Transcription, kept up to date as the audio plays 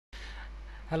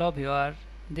Hello viewer,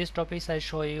 this topic I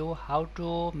show you how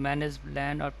to manage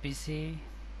LAN or PC,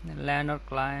 LAN or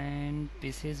client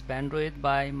PC's bandwidth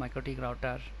by MikroTik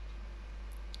router.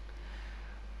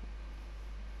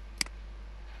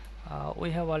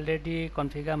 We have already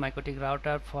configured MikroTik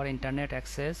router for internet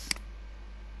access,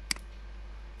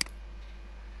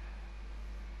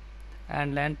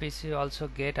 and LAN PC also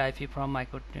get IP from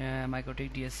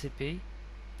MikroTik DSCP.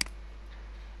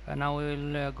 Now we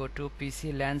will go to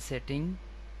PC LAN setting.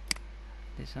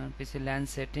 This one, PC LAN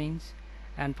settings,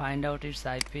 and find out its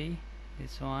IP.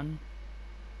 This one,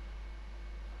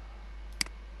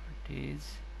 it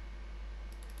is,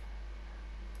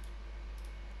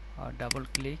 or double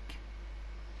click.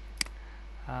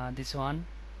 This one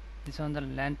the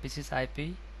LAN PC's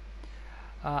IP.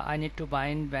 I need to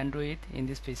bind bandwidth in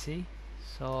this PC,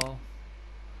 so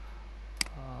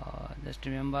just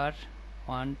remember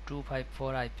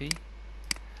 1254 IP.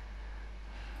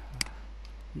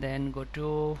 Then go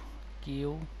to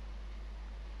queue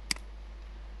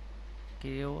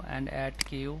and add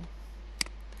queue.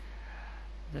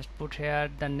 Just put here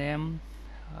the name.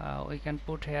 We can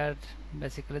put here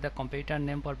basically the computer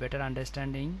name for better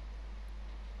understanding.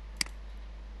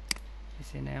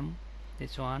 PC name,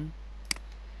 this one,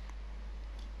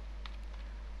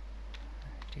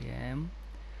 TM,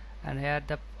 and here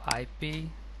the IP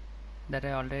that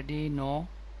I already know,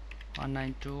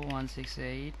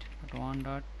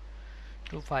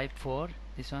 192.168.1.254.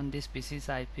 this one, this PC's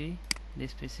IP,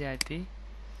 this PC IP,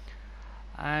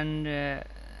 and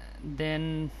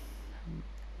then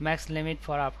max limit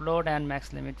for upload and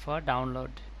max limit for download.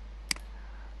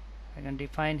 I can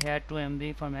define here 2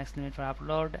 MB for max limit for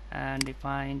upload and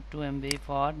define 2 MB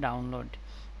for download,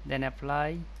 then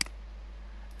apply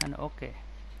and OK.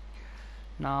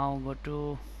 Now go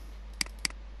to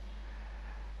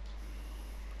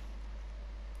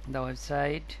the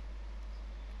website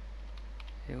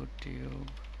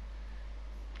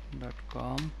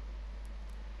youtube.com.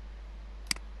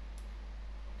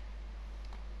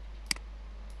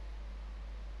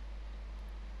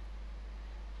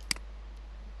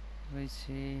 We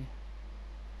see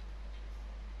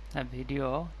a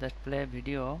video, just play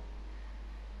video,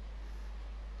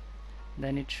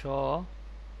 then it will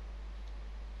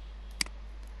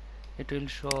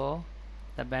show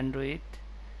the bandwidth,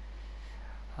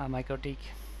 MikroTik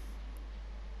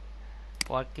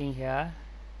working here.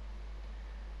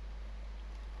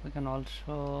 We can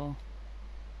also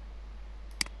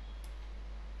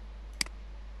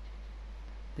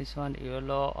this one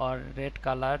yellow or red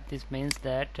color, this means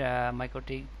that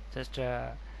MikroTik just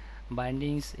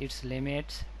bindings its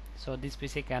limits, so this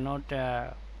PC cannot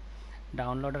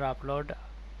download or upload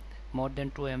more than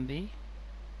 2 MB.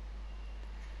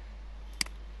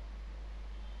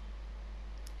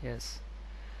 Yes,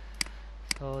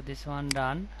 so this one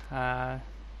done.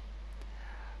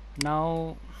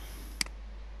 Now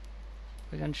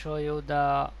we can show you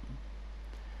the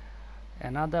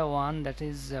another one, that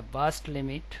is burst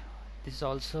limit. This is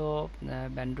also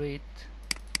bandwidth.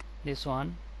 This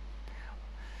one,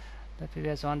 the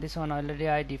previous one, this one already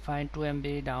I defined 2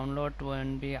 MB download, 2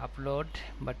 MB upload,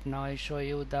 but now I show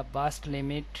you the burst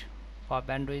limit for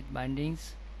bandwidth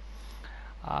bindings.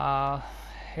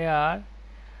 Here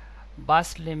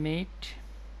burst limit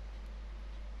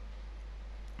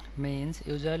means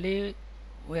usually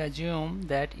we assume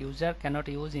that user cannot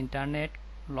use internet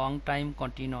long time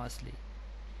continuously.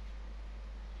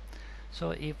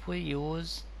 So if we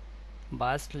use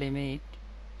burst limit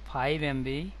 5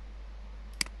 MB,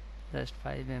 just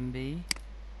 5 MB,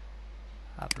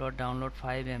 upload download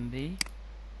 5 MB,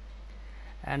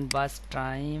 and burst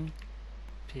time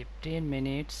 15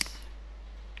 minutes,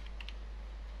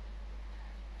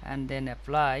 and then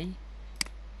apply,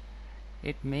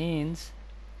 it means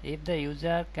if the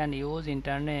user can use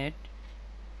internet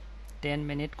 10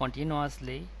 minutes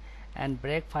continuously and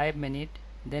break 5 minutes,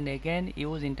 then again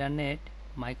use internet,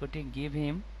 MikroTik give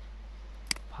him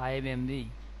 5 MB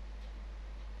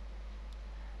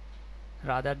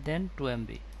rather than 2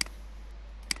 MB.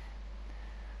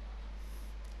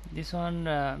 This one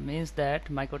means that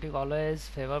MikroTik always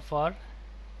favor for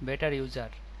better user.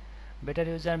 Better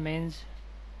user means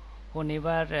who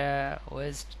never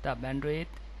waste the bandwidth.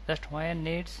 Just when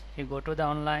needs, he go to the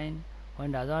online.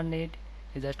 When doesn't need,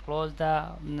 he just close the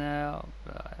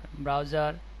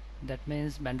browser. That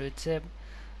means bandwidth save.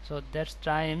 So that's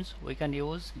times we can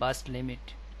use burst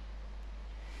limit.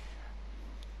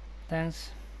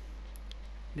 Thanks.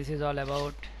 This is all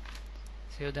about.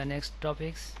 See you the next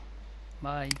topics.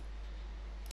 Bye.